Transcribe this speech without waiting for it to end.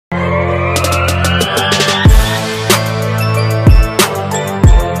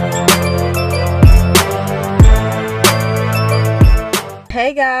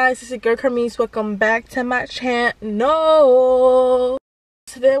Hey guys, this is your girl Carmise. Welcome back to my channel.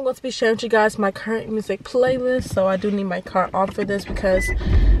 Today I'm going to be sharing with you guys my current music playlist. So I do need my car on for this because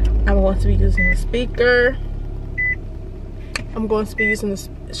I'm going to be using the speaker. I'm going to be using this.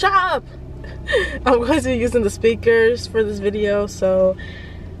 Shut up! I'm going to be using the speakers for this video. So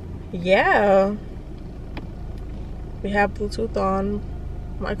yeah, we have Bluetooth on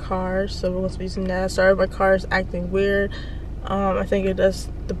my car, so we're going to be using that. Sorry, my car is acting weird. I think it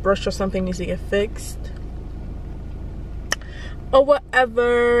does, the brush or something needs to get fixed or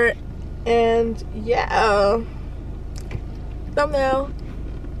whatever. And yeah, thumbnail.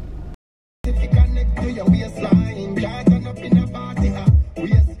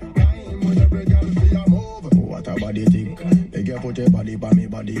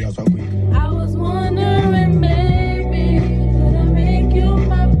 I was wondering, maybe could I make you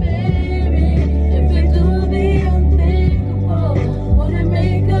my baby? If you do the unthinkable, would it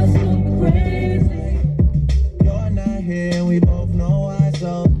make us look crazy? You're not here and we both know why,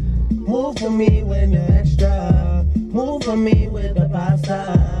 so move for me when you're extra. Move for me with the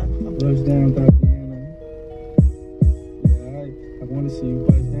pasta. Buzz down, Tatiana. Yeah, I want to see you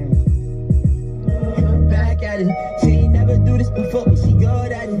buzz down. Back at it. She ain't never do this before, but she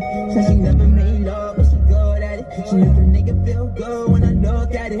good at it. Said she never made love, but she good at it. She make a nigga feel good when I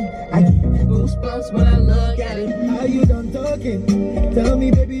look at it. I get goosebumps when I look at it. Are you done talking? Tell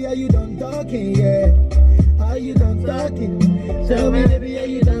me, baby, are you done talking? Yeah. Are you done talking? Tell me, baby, are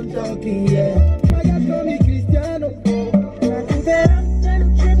you done talking? Yeah. I got call me Cristiano.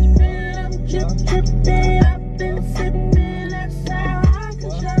 I'm tripping. I've been sipping. That's how I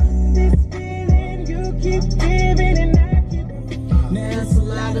control this feeling. You keep giving and I keep. Now it's a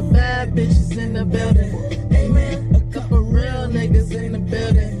lot of bad bitches in the building. Hey man, a couple real niggas in the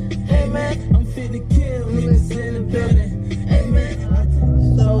building. Hey man, I'm fit to kill niggas in the building. Hey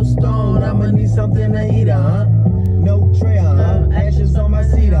man, so stoned, I'ma need something to eat, huh? No tray, ashes on my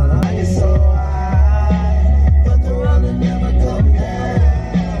seat, It's so high, but the road will never come down.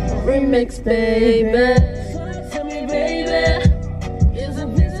 Remix, baby. Tell me, baby, is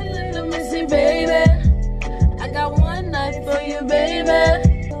it busy like the missing, baby? I got one night for you, baby.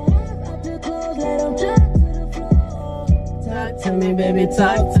 Talk to me, baby,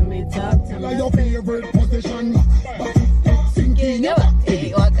 talk to me, talk to me. Your favorite position. Sinking your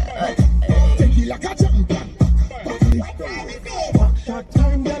body, Take it like a champion. Back shot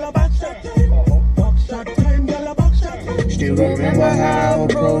time, girl, back shot time. Back shot time, girl, back shot time. Still remember how I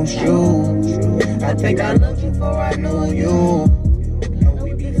approached you. I think I loved you before I knew you. No,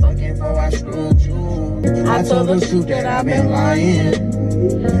 we be fucking before I screwed you. I told the truth that I've been lying.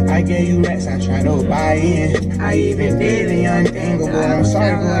 I gave you racks, I tried to buy in. I even did the unthinkable. I'm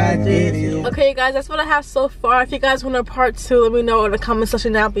sorry for what I did to you. Okay guys, that's what I have so far. If you guys want a part 2, let me know in the comment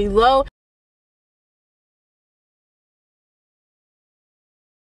section down below.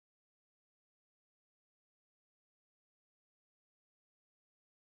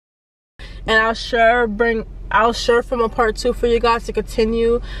 And I'll sure film a part 2 for you guys to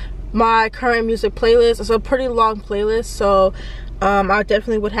continue my current music playlist. It's a pretty long playlist, so I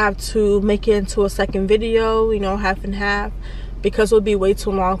definitely would have to make it into a second video, you know, half and half, because it would be way too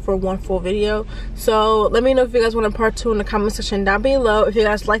long for one full video. So let me know if you guys want a part 2 in the comment section down below. If you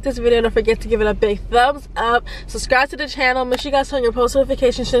guys like this video, don't forget to give it a big thumbs up, subscribe to the channel, make sure you guys turn your post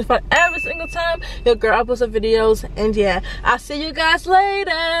notifications to for every single time your girl uploads her videos. And yeah, I'll see you guys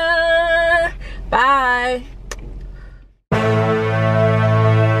later. Bye.